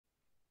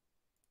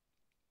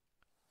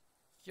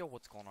Yo,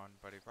 what's going on,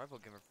 everybody? Rival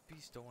Gamer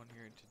Beast on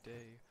here, and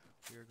today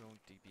we are going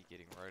to be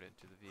getting right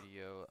into the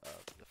video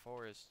of the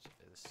forest.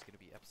 This is going to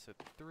be episode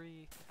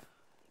 3,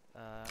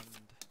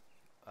 and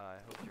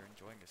I hope you're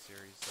enjoying the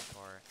series so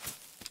far.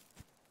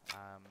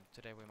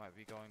 Today we might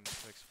be going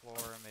to explore.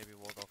 Maybe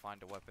we'll go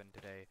find a weapon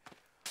today.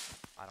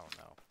 I don't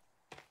know,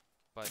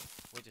 but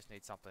we just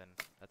need something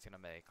that's going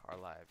to make our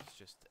lives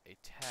just a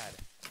tad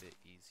bit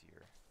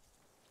easier.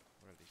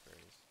 What are these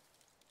berries?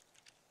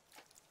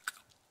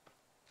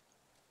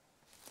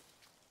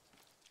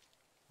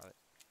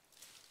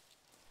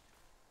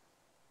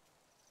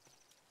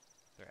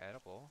 They're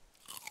edible,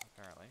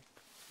 apparently.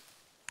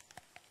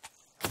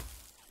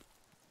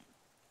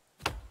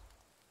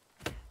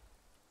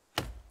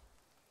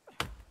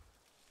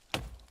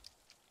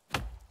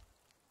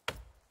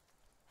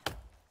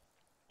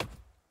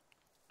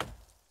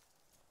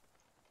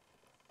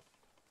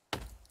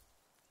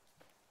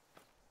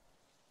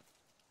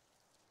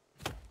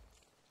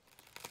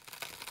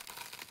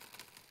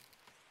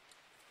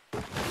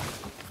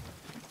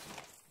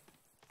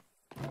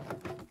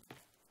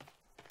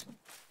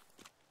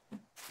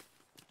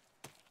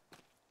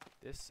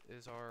 This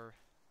is our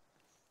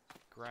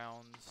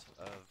grounds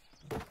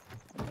of,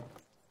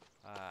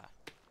 I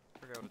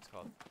forget what it's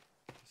called.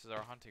 This is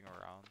our hunting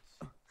grounds.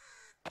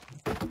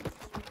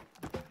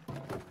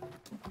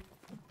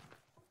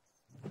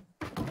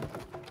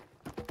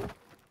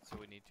 So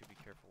we need to be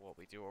careful what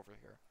we do over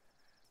here.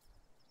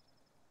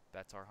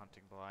 That's our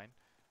hunting blind,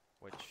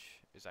 which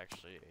is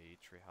actually a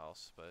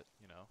treehouse, but,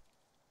 you know,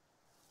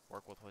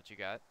 work with what you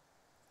got.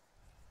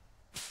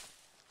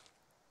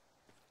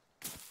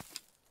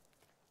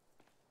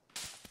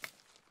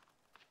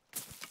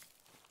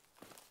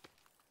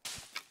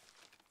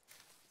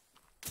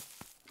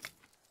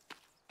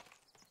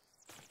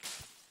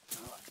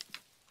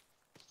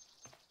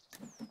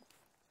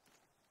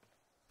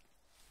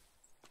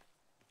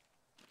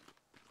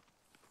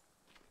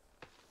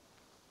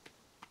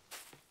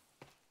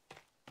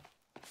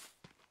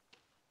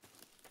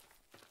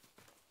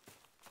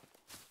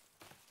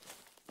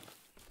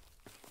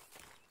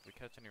 Did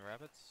we catch any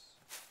rabbits?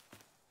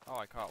 Oh,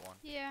 I caught one.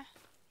 Yeah.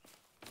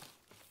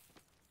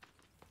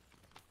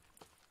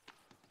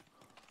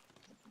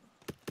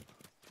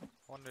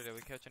 Wonder, did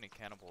we catch any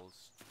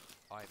cannibals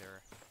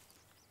either?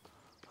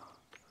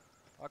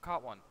 Oh, I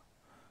caught one.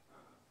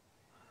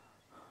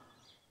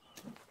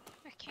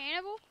 A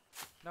cannibal?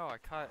 No, I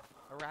caught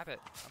a rabbit.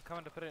 I'm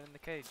coming to put it in the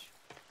cage.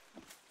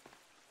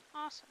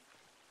 Awesome.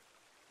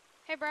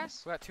 Hey,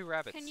 Brass. We got 2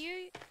 rabbits. Can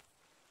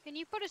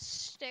you put a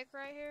stick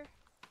right here?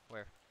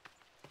 Where?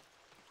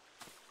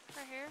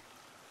 Right here.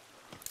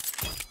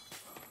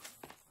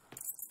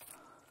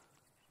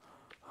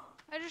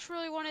 I just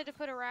really wanted to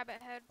put a rabbit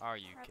head. Are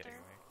you right kidding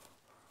there.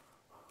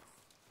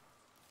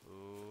 me?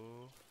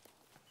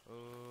 Ooh.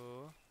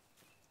 Ooh.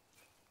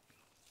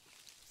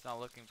 It's not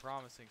looking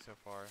promising so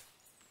far.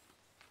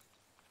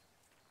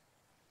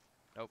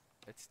 Nope,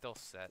 it's still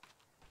set.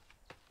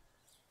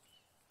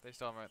 They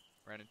still haven't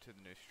ran into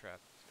the noose trap.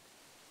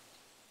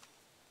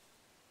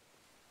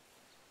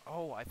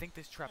 Oh, I think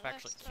this trap Yeah,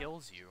 actually that's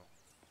kills you.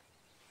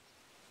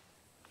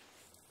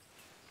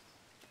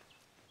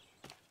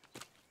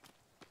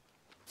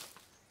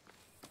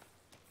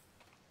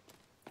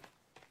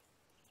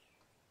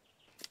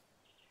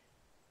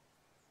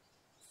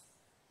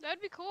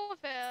 That'd be cool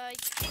if it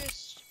like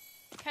just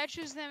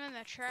catches them in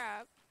the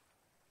trap,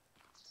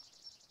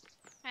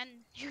 and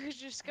you could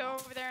just go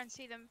over there and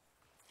see them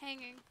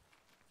hanging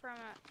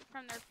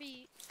from their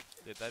feet.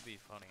 Dude, that'd be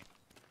funny.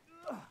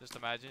 Just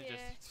imagine Yeah.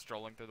 just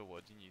strolling through the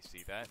woods and you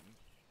see that and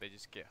they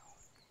just get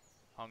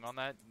hung on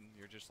that and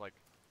you're just like,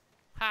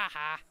 ha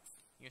ha,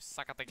 you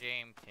suck at the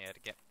game, kid,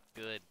 get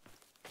good.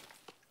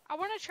 I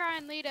want to try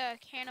and lead a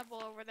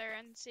cannibal over there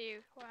and see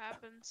what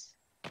happens.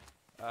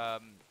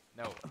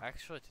 No,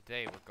 actually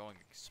today we're going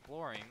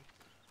exploring.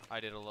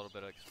 I did a little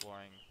bit of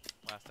exploring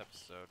last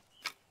episode,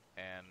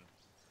 and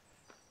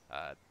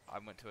I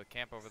went to a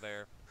camp over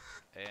there,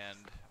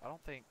 and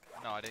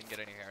I didn't get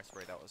any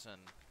hairspray. That was in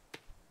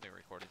the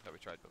recordings that we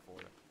tried before.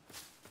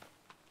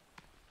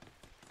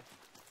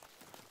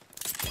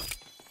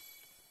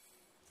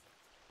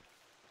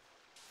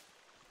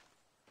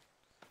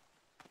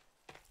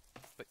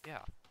 But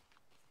yeah.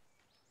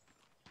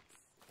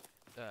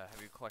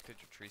 Have you collected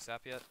your tree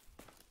sap yet?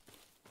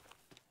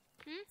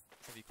 Hmm?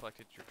 Have you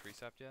collected your tree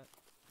sap yet?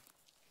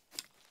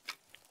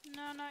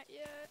 No, not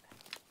yet.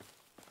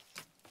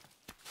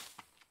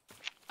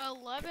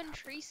 11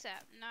 tree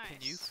sap, nice.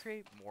 Can you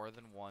create more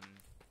than one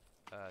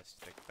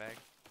stick bag?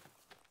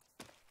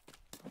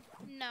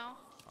 No.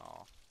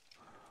 Oh,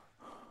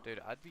 dude,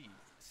 I'd be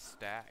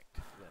stacked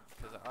then,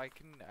 because I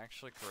can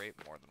actually create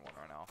more than one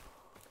right now.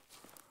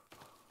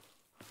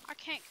 I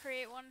can't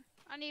create one.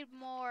 I need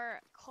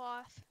more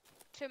cloth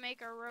to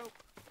make a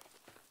rope.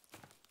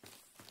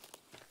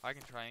 I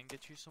can try and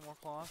get you some more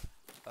cloth.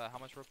 How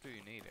much rope do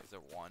you need? Is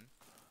it 1?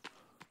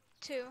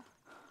 2. 2?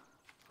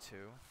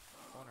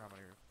 I wonder how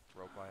many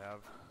rope I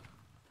have.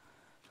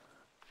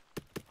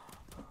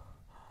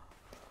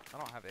 I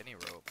don't have any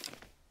rope.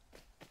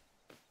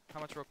 How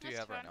much rope do you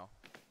That's have right fine.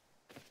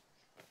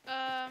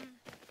 now?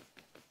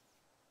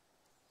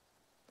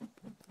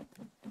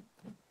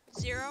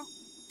 0.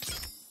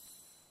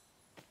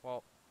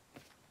 Well,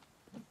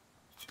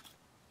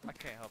 I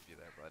can't help you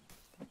there, bud.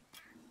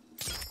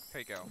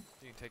 Here you go.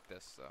 You can take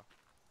this, though.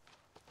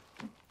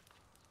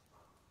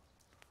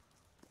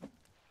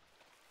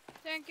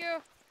 Thank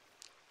you.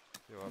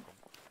 You're welcome.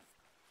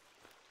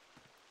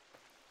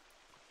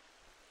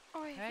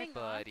 Oh wait, Hey, hang on.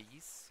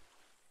 buddies.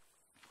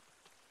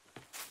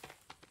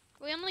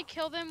 We only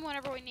kill them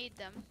whenever we need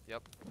them.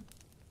 Yep.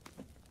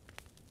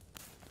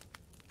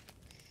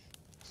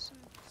 Some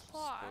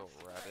cloth Spoiled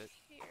right rabbit.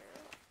 here.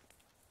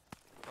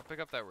 I'll pick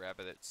up that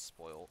rabbit that's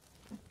spoiled.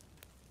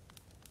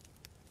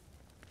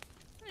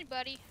 Hey,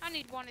 buddy. I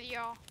need one of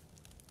y'all.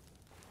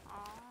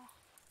 Aw.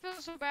 I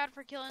feel so bad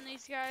for killing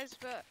these guys,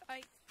 but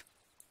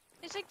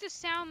it's like the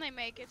sound they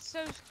make. It's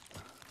so,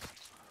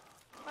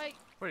 like,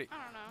 Wait. I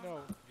don't know.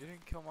 No, you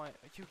didn't kill my.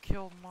 You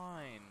killed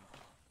mine.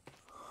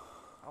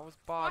 I was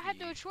Well, body. I had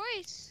no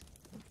choice.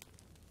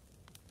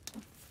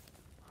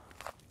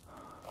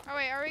 Oh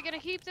wait, are we gonna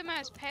keep them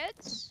as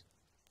pets?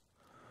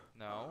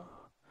 No.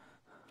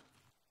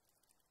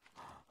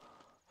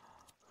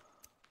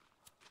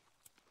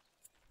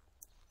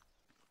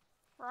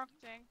 Wrong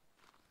thing.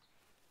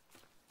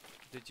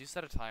 Did you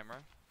set a timer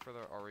for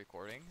our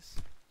recordings?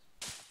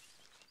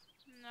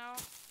 No.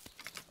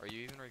 Are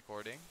you even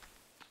recording?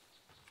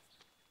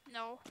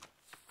 No.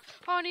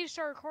 Oh, I need to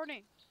start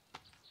recording.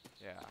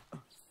 Yeah.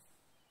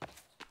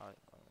 What are we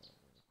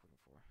recording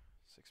for?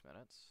 6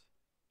 minutes.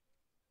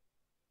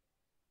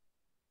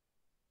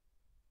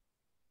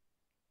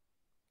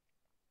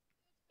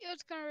 Yo,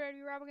 it's gonna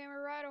be Rabble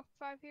Gamer Ride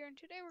 5 here, and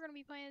today we're gonna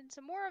be playing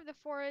some more of the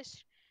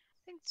forest.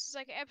 I think this is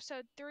like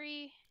episode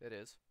 3. It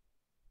is.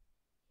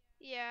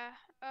 Yeah.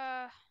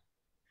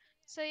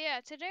 So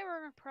yeah, today we're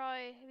gonna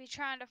probably be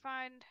trying to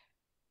find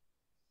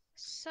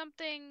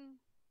something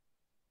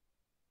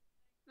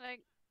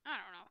like, I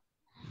don't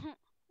know.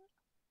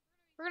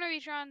 We're gonna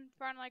be trying to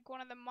find like one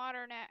of the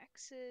modern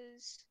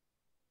axes,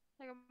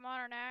 like a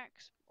modern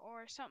axe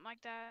or something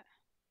like that.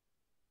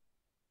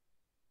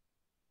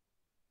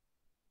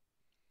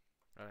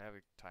 I have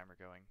a timer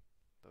going.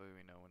 That way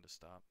we know when to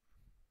stop.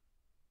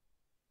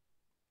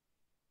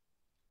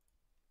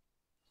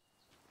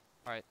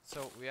 Alright,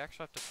 so we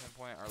actually have to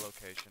pinpoint our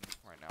location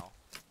right now.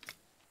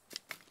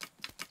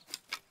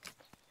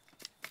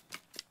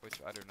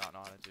 Which I do not know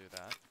how to do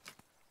that.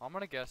 I'm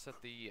gonna guess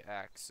that the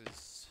axe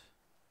is...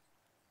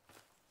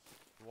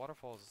 The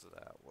waterfall is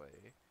that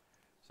way.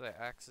 So the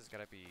axe is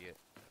gotta be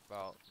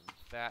about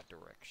that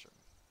direction.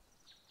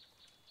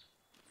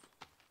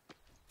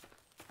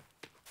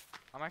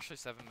 I'm actually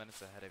 7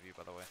 minutes ahead of you,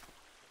 by the way.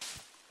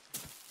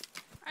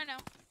 I know.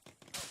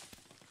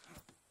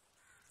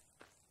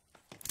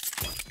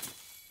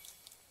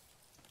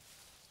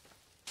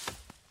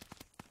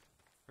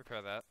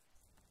 Repair that.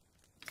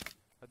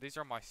 These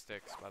are my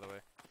sticks, by the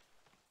way.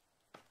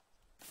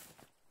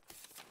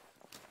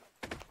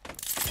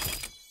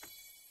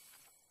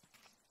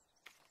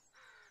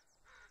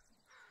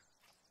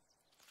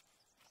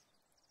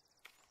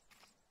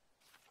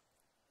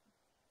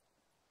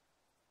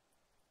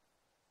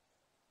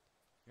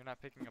 You're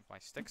not picking up my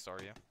sticks, are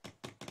you?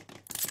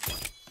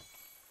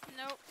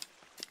 Nope.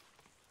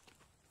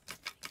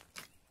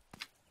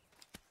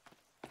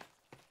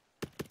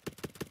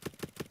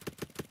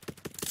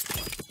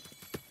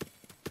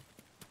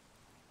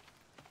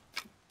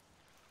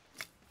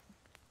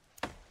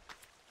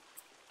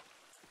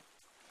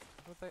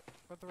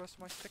 Where'd the rest of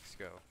my sticks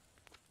go?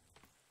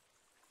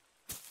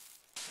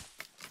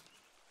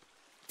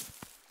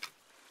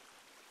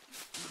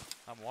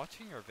 I'm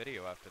watching your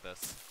video after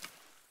this.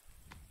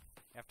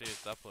 After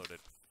it's uploaded.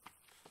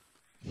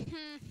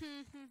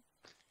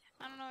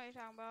 I don't know what you're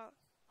talking about.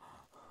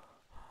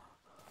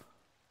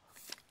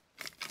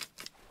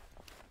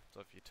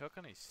 So if you took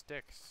any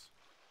sticks,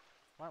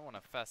 you might want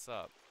to fess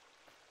up.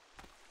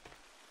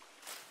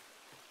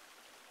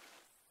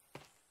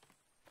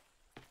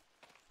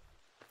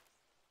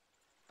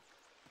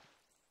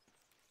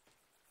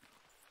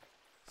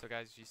 So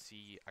guys, you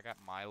see, I got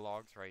my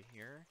logs right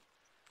here.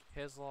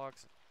 His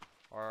logs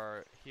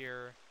are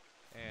here,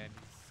 and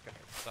he's got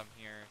some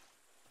here.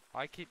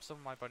 I keep some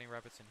of my bunny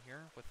rabbits in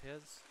here with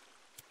his.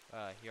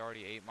 He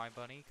already ate my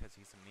bunny because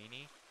he's a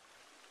meanie.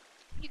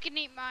 You can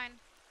eat mine.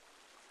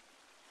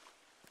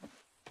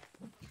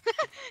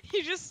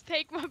 You just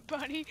take my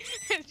bunny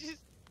and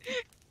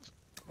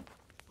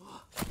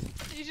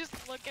you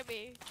just look at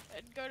me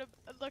and go to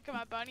look at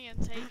my bunny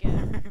and take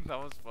it. That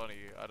was funny.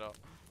 I'm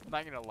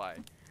not gonna lie.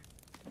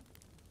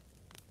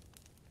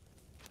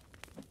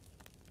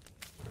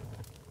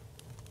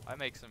 I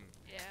make some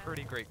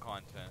pretty great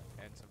content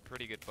and some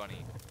pretty good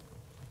bunny.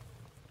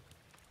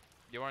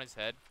 You want his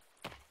head?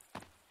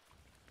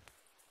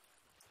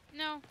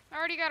 No, I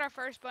already got our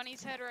first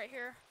bunny's head right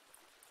here.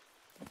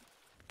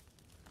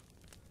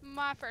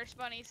 My first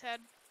bunny's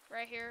head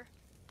right here.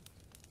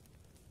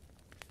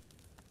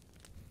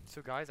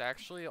 So guys,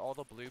 actually all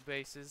the blue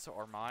bases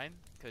are mine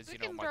because We you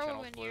know can my throw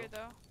channel's them in blue, here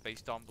though.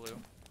 based on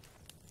blue.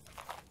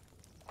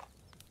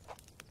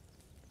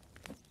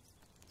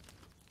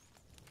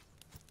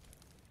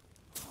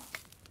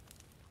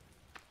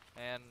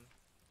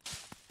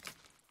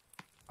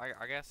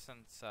 I guess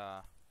since,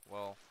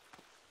 well,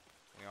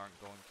 we aren't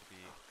going to be...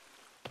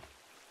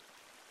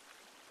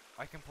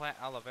 I can plant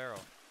aloe vera.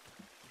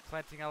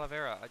 Planting aloe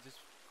vera. I just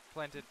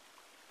planted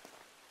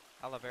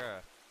aloe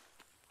vera.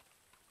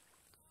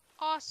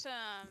 Awesome.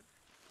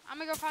 I'm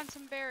gonna go find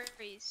some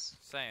berries.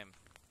 Same.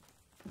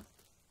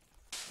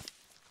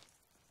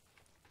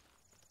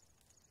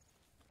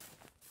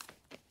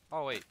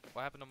 Oh wait,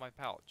 what happened to my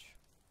pouch?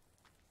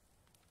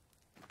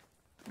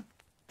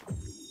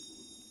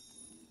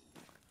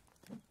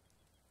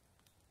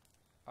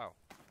 Oh.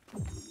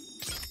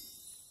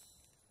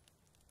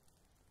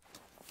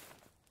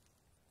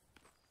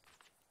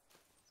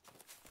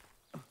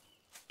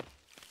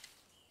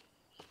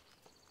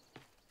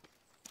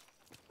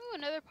 Ooh,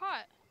 another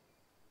pot.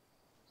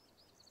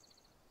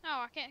 No,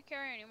 I can't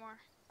carry anymore.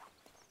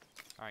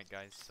 Alright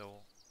guys,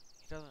 so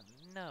he doesn't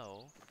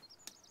know,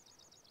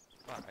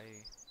 but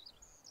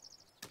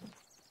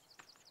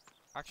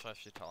actually I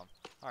should tell him.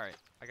 Alright,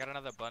 I got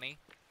another bunny.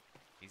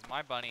 He's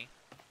my bunny.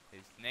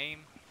 His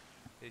name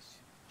is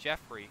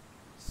Jeffrey.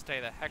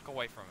 Stay the heck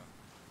away from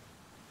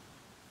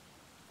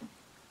him.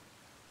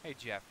 Hey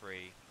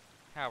Jeffrey,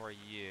 how are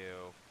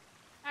you?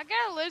 I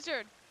got a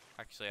lizard.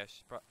 Actually,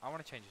 I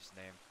want to change his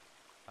name.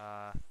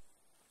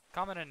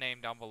 Comment a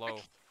name down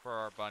below for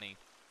our bunny.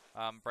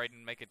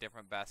 Brayden, make a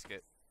different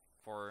basket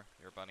for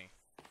your bunny.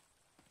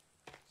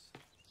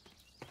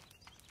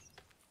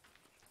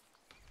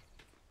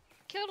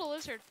 Killed a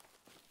lizard.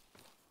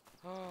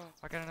 Oh,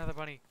 I got another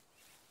bunny.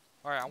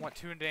 Alright, I want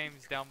 2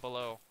 names down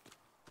below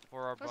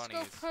for our Let's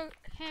bunnies. go put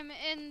him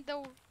in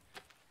the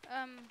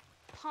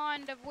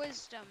pond of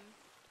wisdom.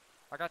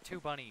 I got 2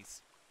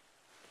 bunnies.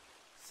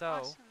 So,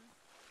 Awesome.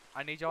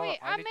 I need y'all. Wait,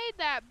 I made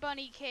that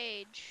bunny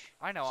cage.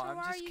 I know. So I'm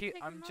why just are you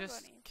taking I'm my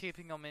just bunnies?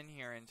 keeping them in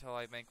here until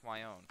I make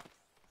my own.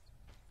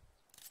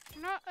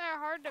 They're not that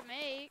hard to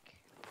make.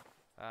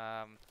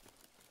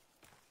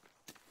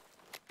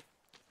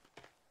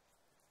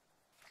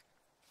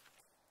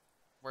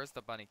 Where's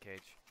the bunny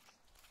cage?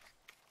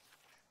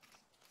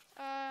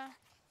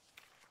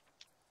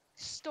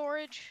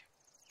 Storage.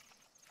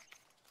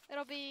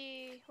 It'll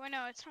be. Well,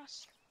 no, it's not.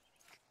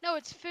 No,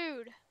 it's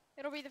food.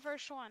 It'll be the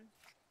first one.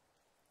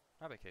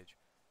 Rabbit cage.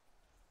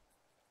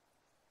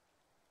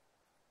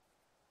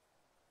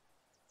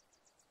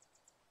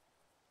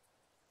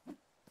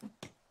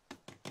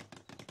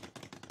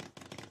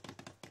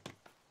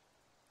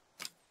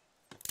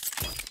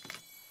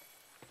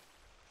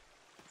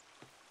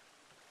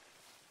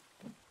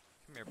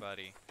 Come here,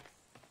 buddy.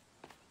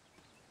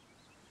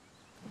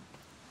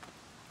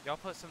 Y'all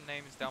put some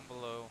names down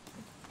below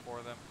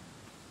for them.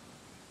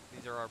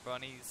 These are our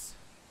bunnies.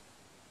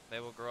 They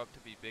will grow up to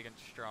be big and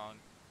strong.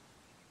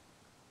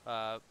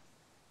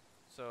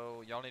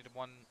 So y'all need to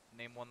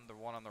name the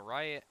one on the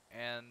right,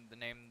 and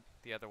name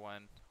the other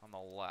one on the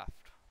left.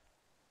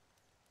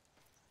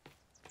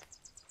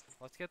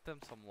 Let's get them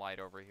some light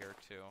over here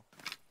too.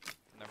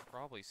 And they're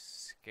probably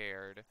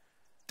scared.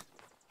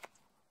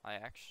 I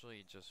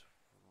actually just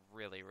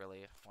really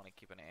want to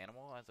keep an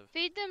animal as a...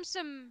 Feed them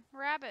some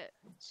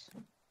rabbits.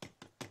 Do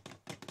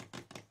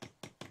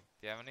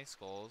you have any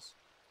skulls?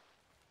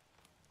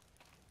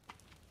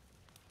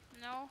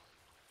 No.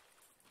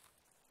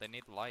 They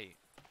need light.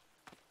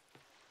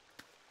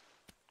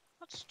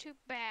 That's too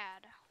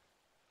bad.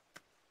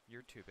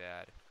 You're too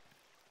bad.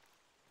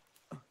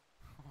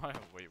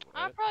 Wait, what?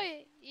 I'll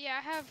probably. Yeah,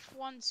 I have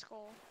 1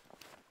 skull.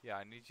 Yeah,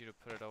 I need you to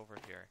put it over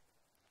here.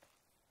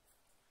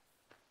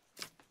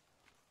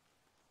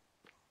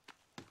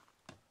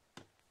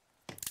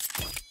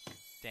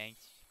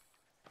 Thanks.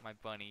 My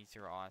bunnies,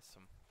 you're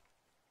awesome.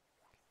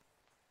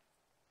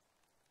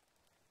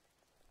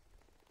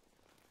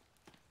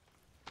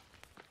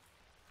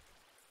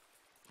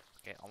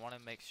 Okay, I want to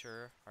make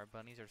sure our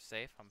bunnies are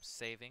safe. I'm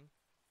saving.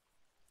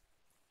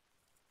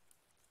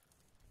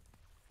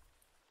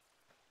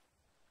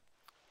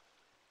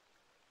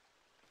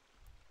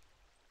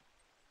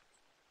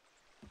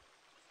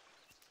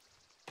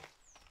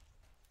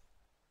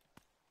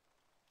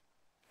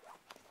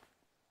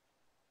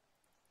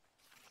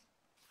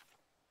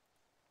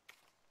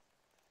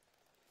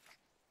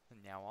 From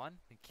now on,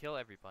 we kill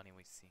every bunny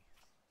we see.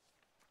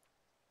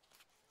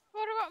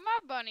 What about my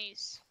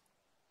bunnies?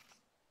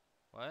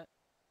 What?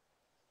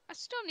 I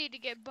still need to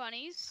get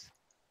bunnies.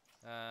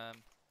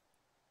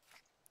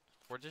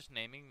 We're just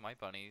naming my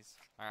bunnies.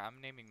 I'm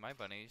naming my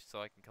bunnies so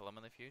I can kill them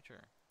in the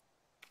future.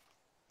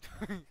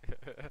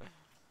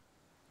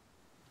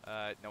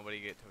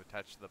 Nobody get to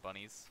touch the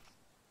bunnies.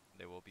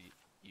 They will be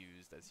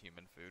used as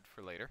human food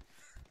for later.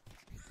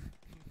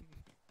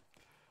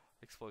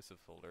 Explosive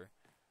folder.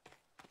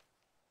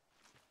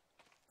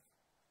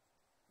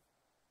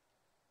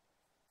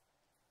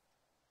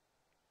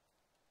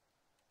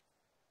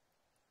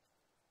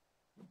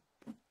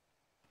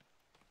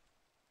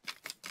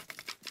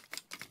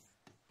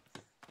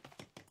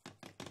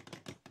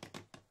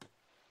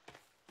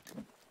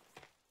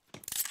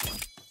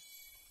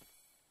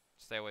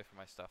 Stay away from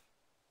my stuff.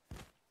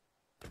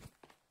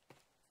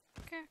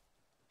 Okay.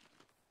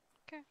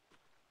 Okay.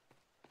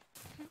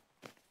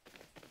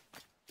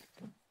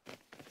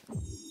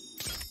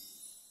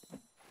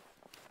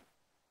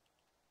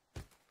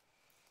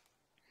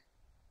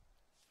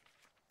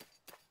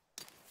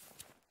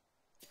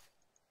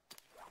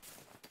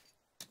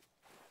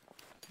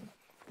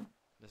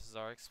 is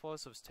our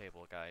explosives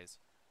table, guys.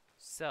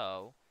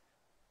 So,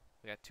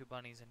 we got 2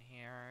 bunnies in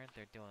here.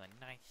 They're doing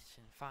nice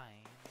and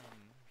fine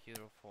and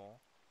beautiful.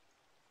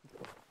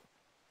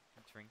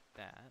 Drink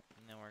that,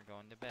 and then we're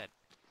going to bed.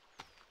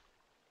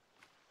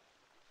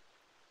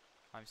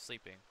 I'm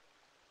sleeping.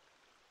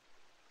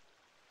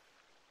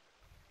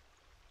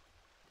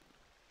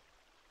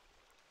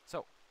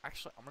 So,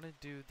 actually, I'm gonna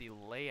do the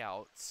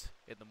layouts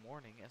in the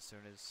morning as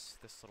soon as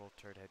this little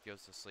turd head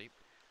goes to sleep.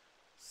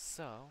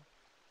 So,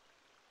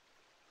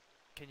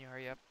 can you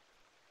hurry up?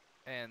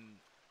 And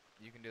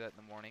you can do that in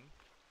the morning.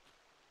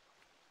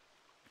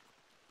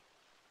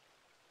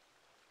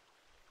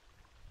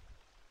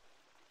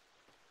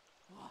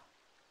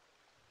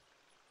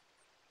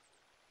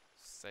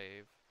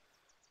 Save.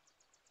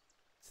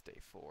 It's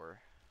day 4.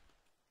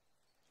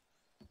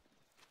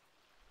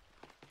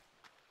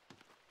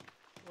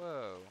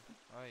 Whoa.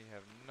 I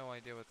have no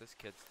idea what this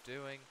kid's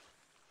doing.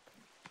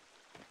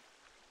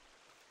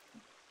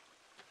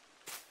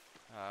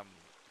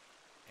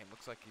 It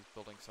looks like he's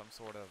building some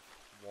sort of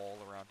wall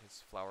around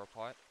his flower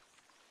pot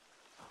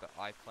that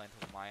I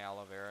planted my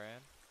aloe vera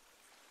in.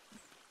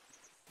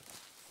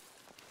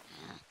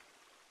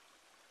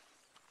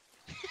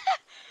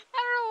 I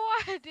don't know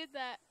why I did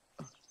that.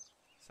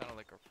 Sounded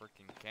like a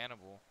freaking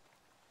cannibal.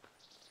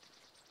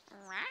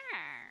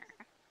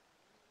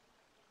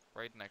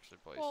 Brayden actually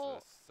plays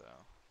this, so.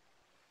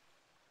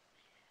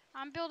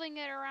 I'm building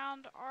it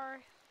around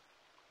our...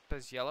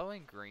 Does yellow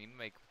and green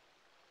make...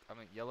 I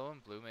mean, yellow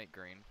and blue make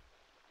green?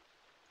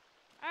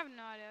 I have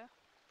no idea.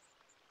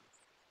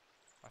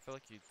 I feel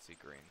like you'd see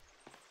green.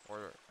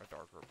 Or a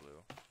darker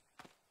blue.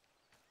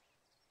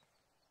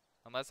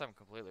 Unless I'm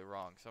completely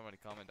wrong. Somebody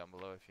comment down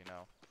below if you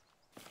know.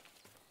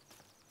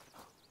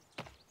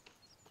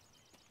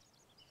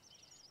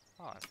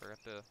 Oh, I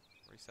forgot to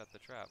reset the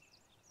trap.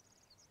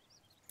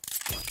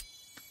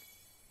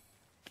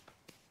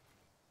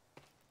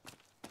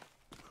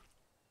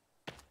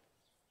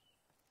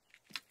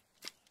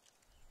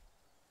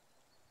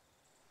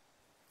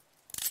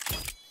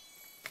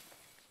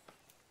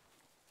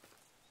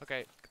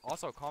 Okay,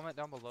 also comment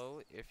down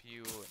below if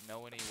you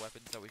know any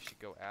weapons that we should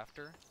go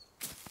after.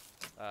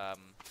 I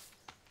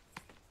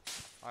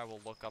will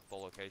look up the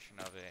location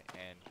of it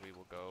and we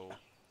will go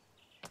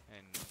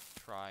and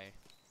try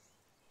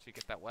to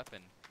get that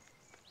weapon.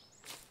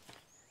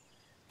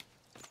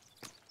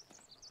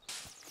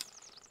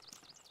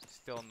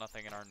 Still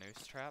nothing in our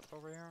noose trap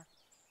over here.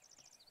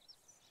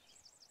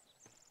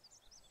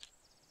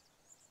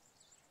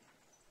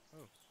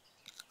 Oh,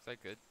 is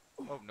that good?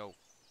 Oh no,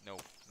 no,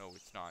 no,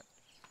 it's not.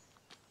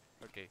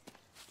 Okay,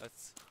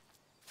 let's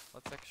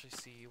actually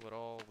see what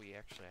all we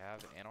actually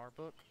have in our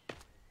book.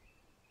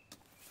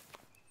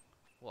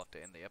 We'll have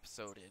to end the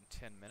episode in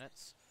 10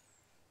 minutes.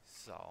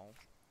 So,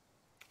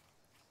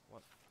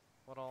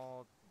 what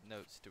all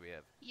notes do we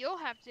have? You'll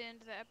have to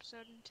end the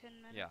episode in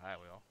 10 minutes. Yeah, I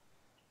will.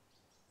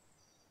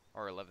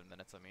 Or 11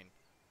 minutes, I mean.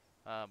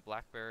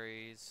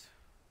 Blackberries.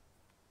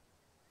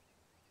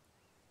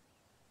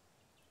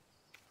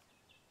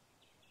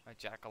 A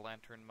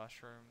jack-o'-lantern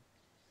mushroom.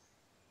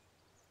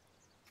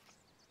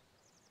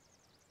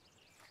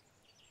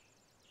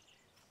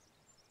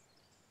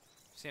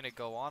 Seen a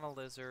goanna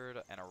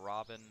lizard and a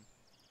robin,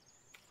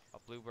 a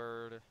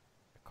bluebird,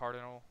 a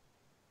cardinal,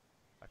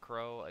 a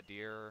crow, a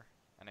deer,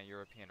 and a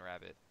European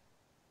rabbit.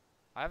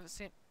 I haven't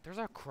seen... There's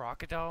a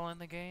crocodile in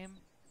the game?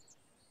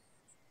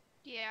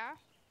 Yeah.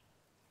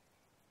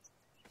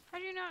 How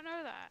do you not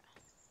know that?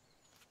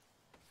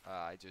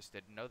 I just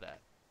didn't know that.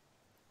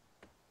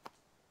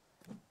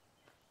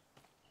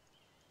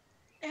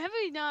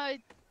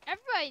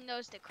 Everybody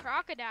knows the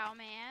crocodile,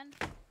 man.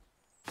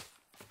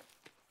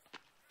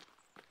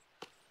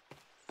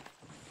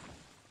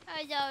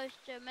 I know it's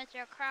the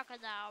Mr.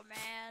 Crocodile,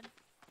 man.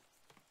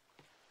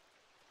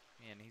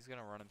 Man, he's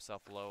gonna run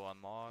himself low on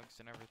logs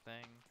and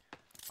everything.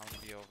 I'm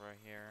gonna be over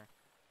here,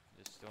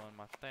 just doing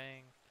my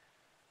thing,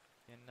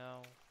 you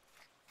know,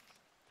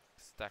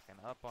 stacking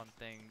up on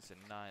things and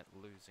not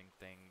losing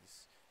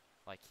things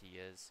like he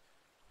is.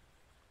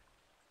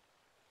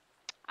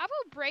 I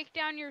will break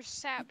down your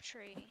sap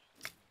tree.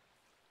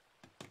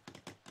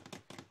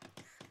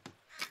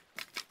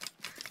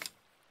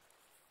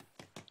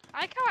 I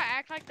like how I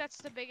act like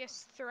that's the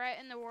biggest threat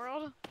in the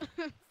world.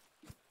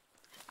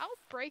 I'll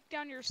break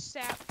down your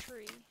sap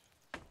tree.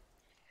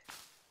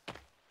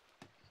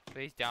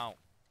 Please don't.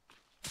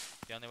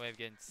 The only way of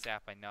getting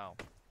sap I know.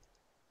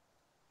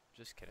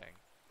 Just kidding.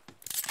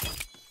 I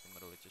can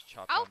literally just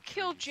chop I'll down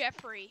kill trees.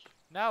 Jeffrey.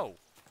 No!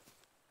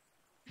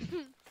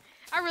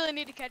 I really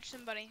need to catch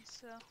somebody,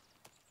 so.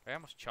 I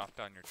almost chopped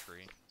down your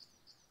tree.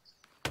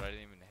 But I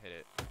didn't even hit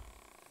it.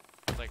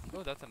 I was like,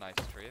 oh, that's a nice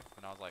tree.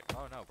 And I was like,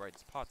 oh no, bright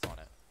spots on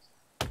it.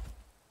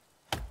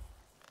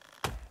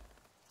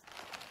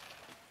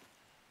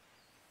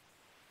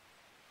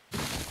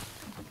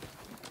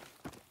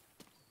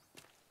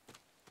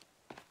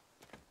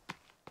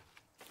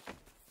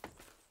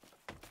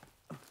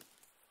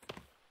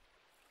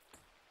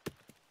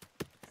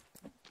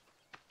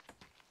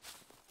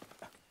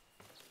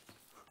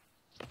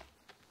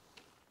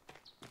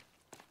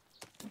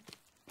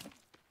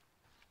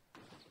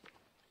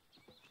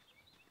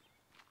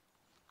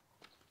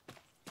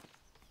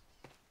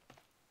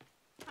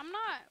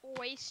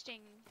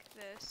 wasting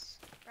this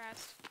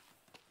rest.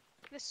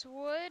 This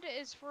wood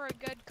is for a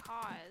good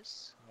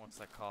cause. What's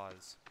that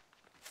cause?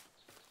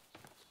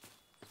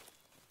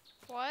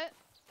 What?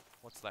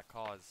 What's that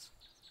cause?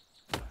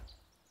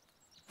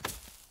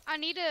 I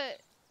need a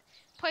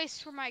place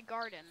for my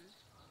garden.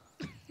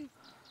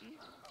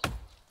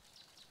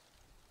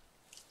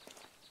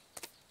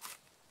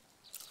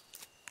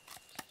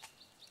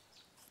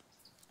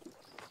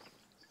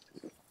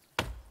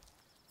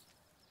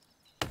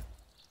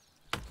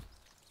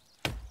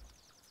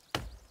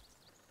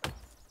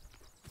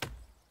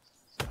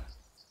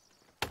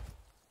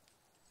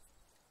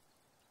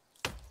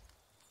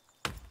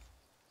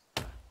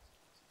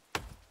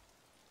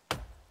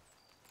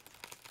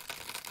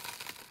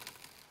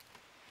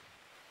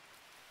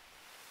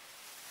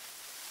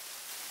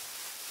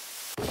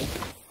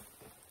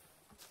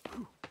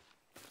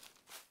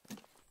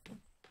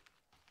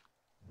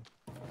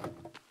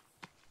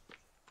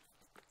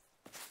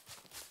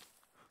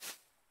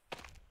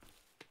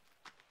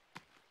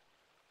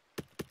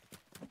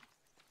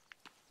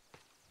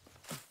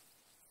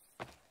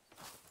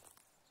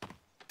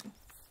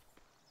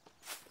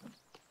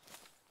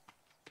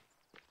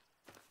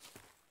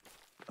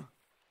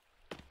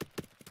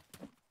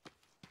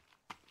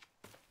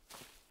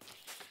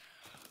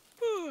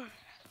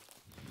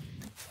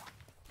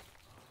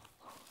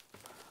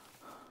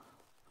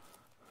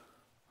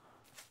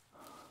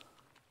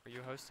 Are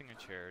you hosting a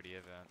charity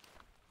event?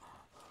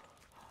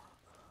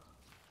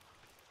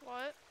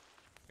 What?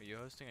 Are you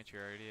hosting a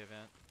charity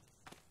event?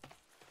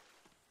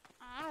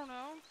 I don't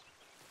know.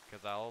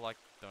 Because I'll like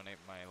donate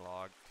my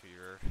log to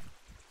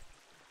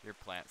your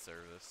plant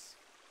service.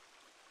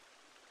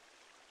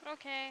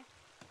 Okay.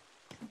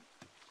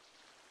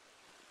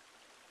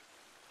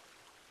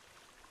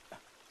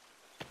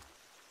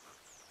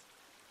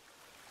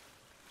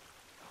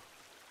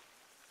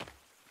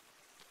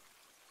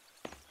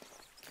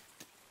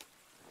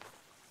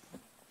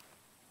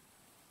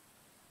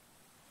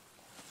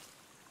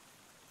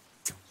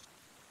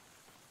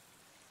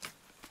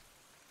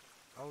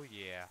 Oh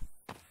yeah.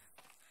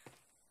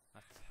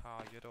 That's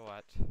how you do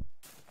it.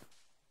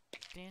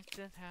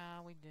 This is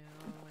how we do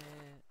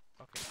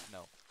it. Okay,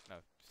 no,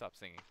 stop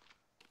singing.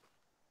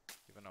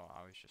 Even though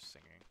I was just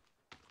singing.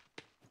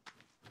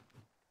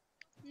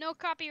 No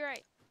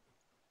copyright.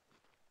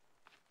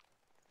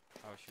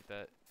 Oh shoot,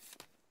 that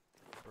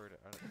bird.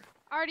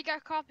 I already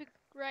got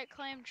copyright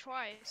claimed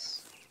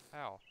twice.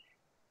 How?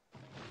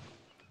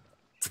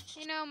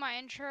 You know my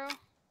intro?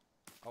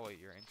 Oh wait,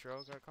 your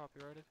intro got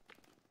copyrighted?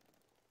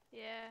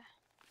 Yeah.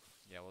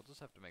 Yeah, we'll just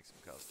have to make some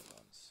custom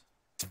ones.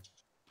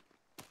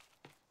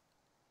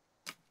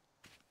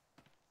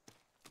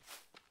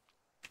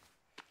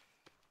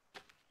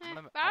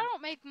 But I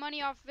don't make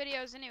money off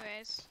videos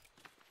anyways.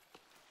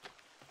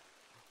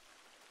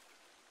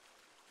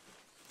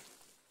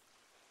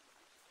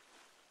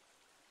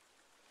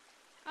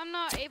 I'm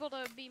not able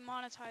to be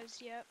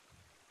monetized yet.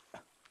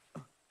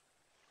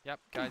 Yep,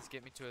 guys,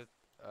 get me to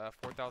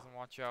 4,000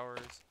 watch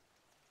hours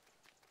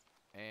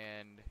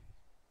and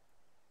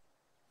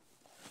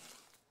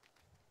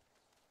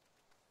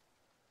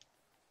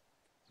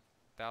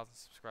 1,000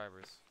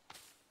 subscribers.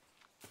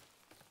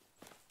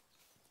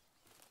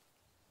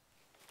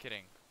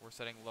 Kidding. We're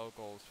setting low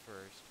goals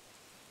first.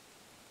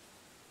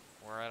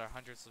 We're at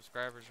 100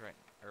 subscribers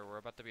we're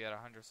about to be at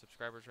 100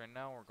 subscribers right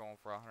now. We're going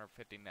for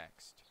 150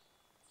 next.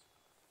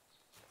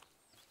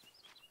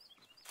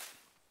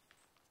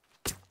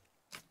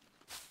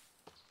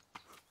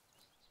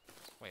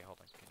 Wait, hold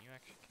on. Can you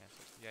actually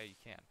cancel? Yeah, you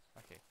can.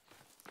 Okay.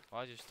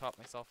 Well, I just taught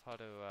myself how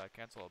to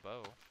cancel a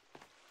bow.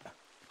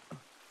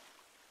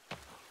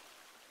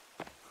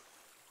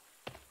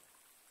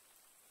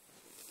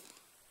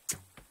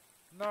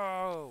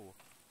 No!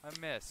 I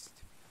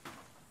missed.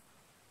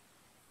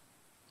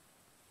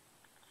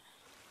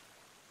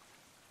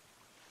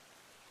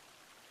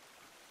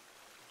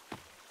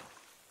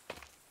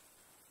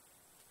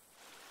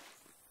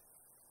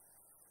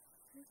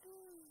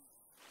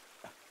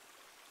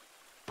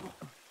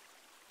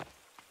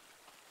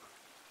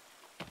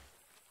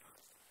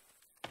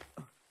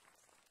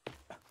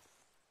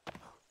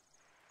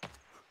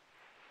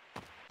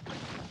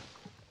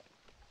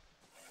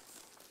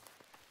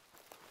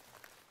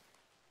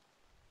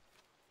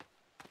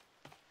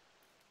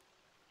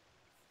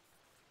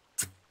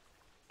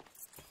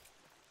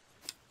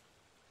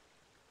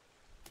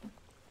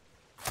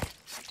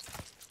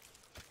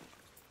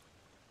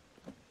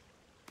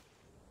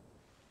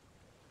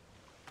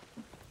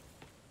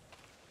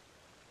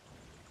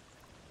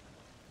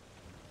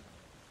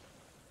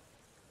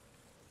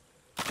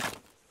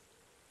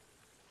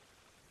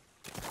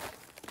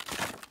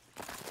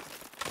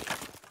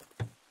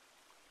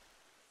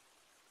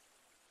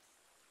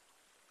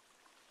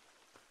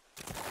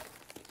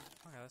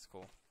 Okay, that's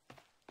cool.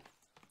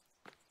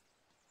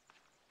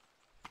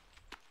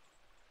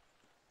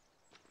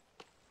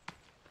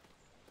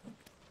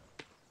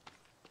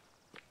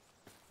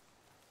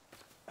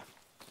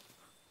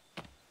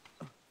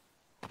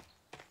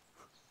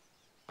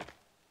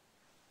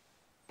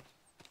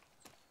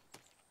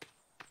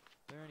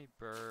 any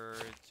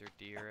birds or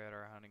deer at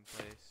our hunting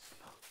place?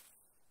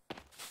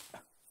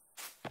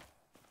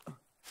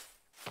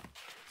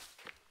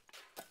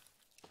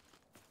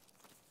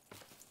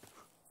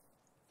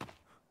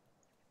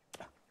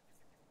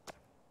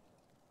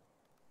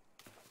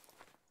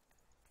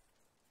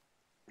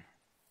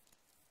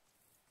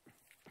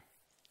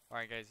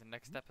 Alright guys, in the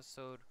next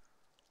episode,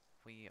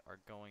 we are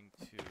going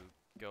to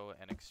go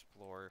and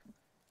explore.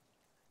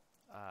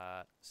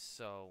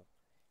 So,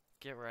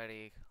 get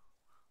ready.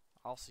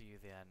 I'll see you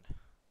then.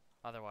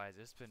 Otherwise,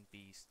 it's been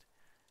Beast.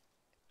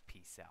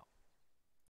 Peace out.